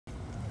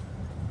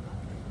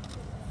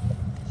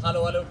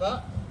Hallå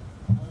allihopa!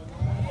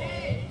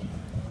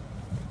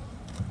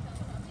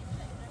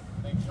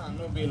 Det kan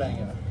nog bli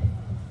längre.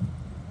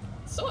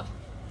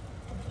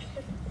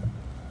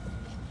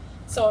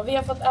 Så vi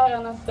har fått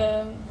äran att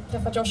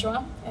träffa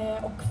Joshua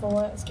och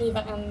få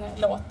skriva en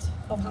låt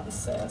av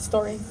hans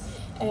story.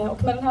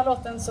 Och med den här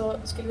låten så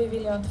skulle vi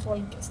vilja att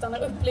folk stannar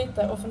upp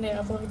lite och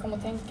funderar på hur vi kommer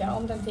att tänka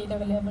om den tiden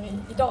vi lever i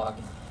idag,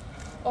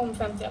 om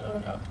 50 eller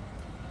 100 år.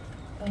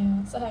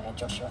 Så här är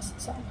Joshuas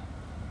sång.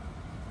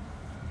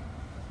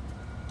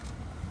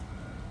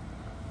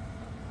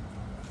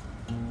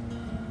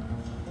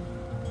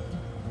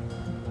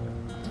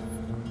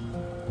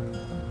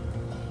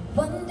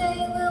 One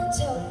day we'll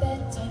tell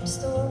bedtime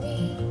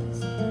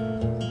stories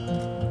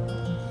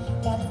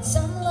that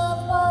some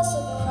love was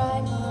a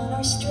crime on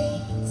our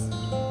streets,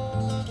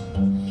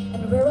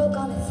 and we're all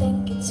gonna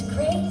think it's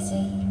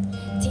crazy.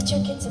 Teach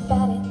our kids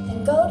about it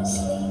and go to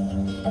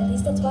sleep. At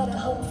least that's what I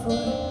hope for.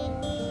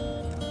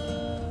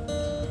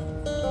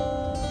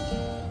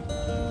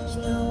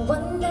 You know,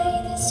 one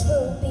day this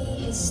will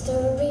be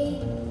history,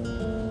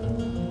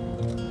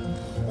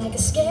 like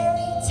a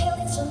scary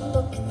tale in some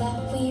book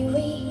that we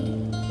read.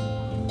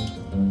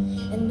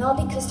 And all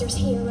because there's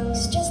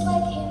heroes just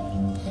like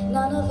him.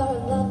 None of our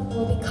love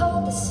will be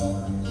called a sin.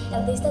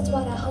 At least that's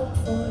what I hope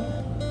for.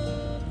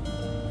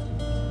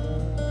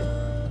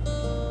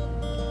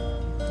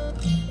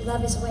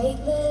 Love is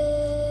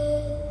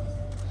weightless,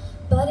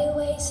 but it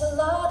weighs a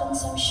lot on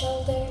some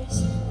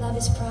shoulders. Love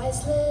is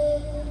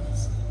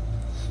priceless,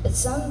 but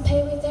some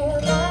pay with their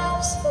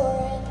lives for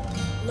it.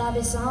 Love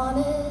is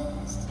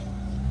honest,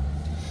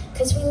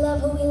 'cause we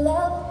love who we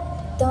love,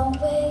 don't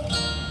we?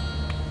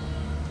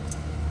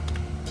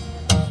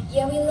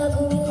 Yeah, we love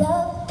who we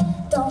love,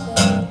 don't we?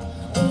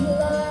 We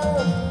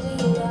love who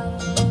we love.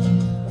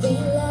 We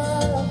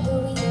love who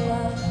we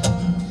love.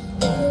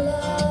 We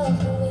love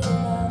who we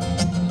love.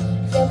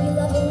 Yeah, we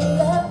love who we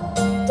love,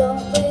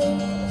 don't we?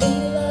 We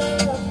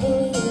love who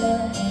we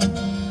love.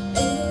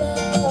 We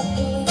love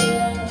who we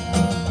love.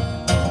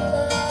 We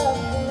love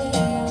who we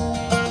love.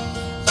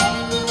 Yeah,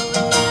 we love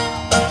who we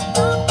love,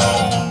 don't we?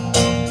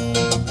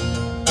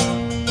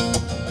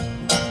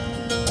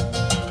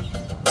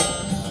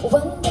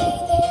 One day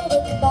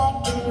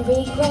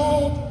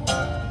regret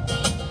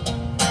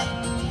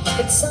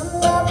that some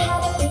love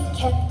had to be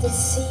kept a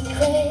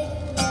secret,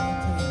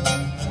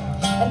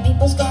 and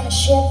people's gonna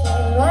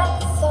shiver at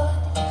the thought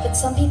that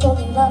some people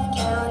in love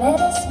counted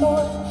as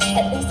more.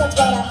 At least that's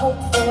what I hope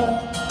for.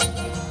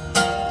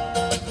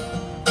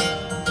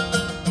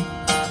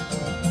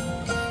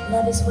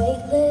 Love is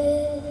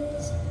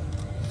weightless,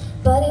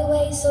 but it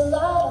weighs a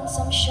lot on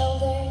some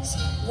shoulders.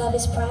 Love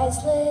is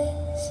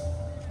priceless,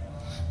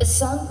 but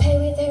some pay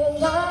with their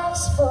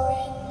lives for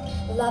it.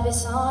 Love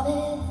is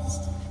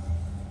honest,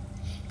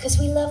 'cause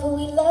we love who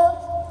we love,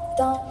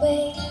 don't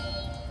we?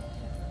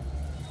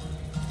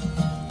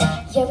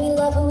 Yeah, we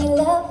love who we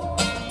love,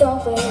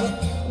 don't we?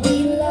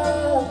 We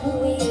love who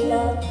we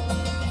love.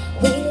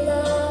 We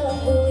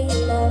love who we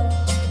love.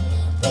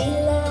 We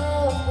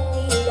love who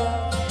we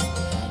love.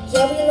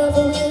 Yeah, we love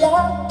who we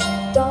love,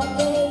 don't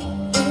we?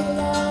 We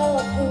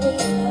love who we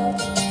love.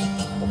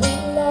 We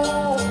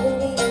love who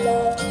we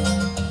love.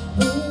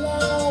 We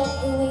love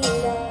who we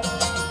love.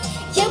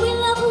 Yeah, we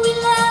love who we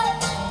love,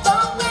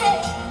 don't we?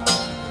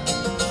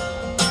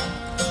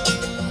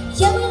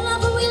 Yeah, we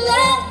love who we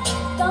love,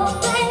 don't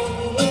we?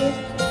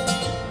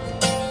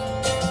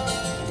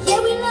 Yeah,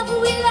 we love who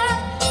we love,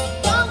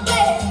 don't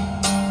we?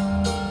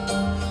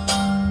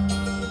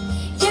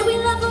 Yeah, we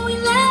love who we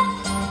love,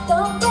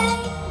 don't we?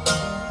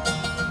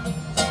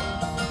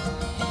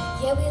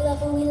 Yeah, we love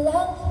who we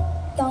love,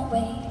 don't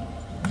we?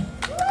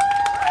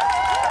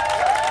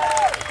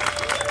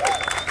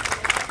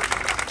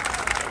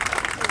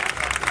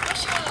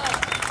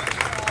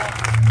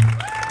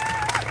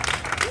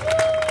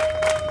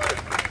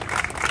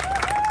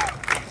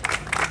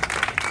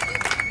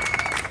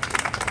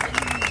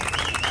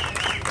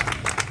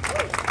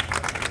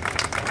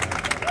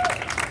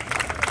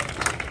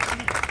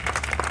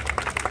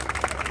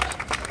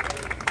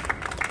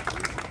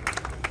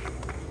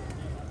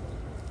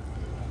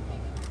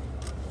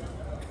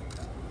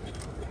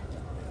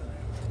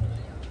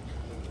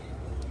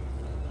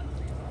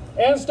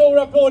 En stor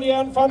applåd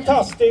igen,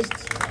 fantastiskt.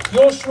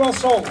 Joshua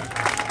sång.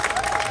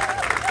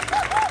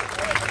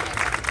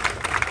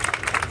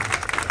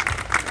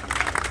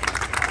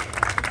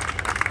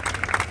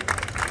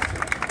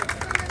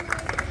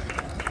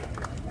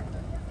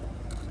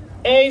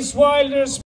 Ace Wilders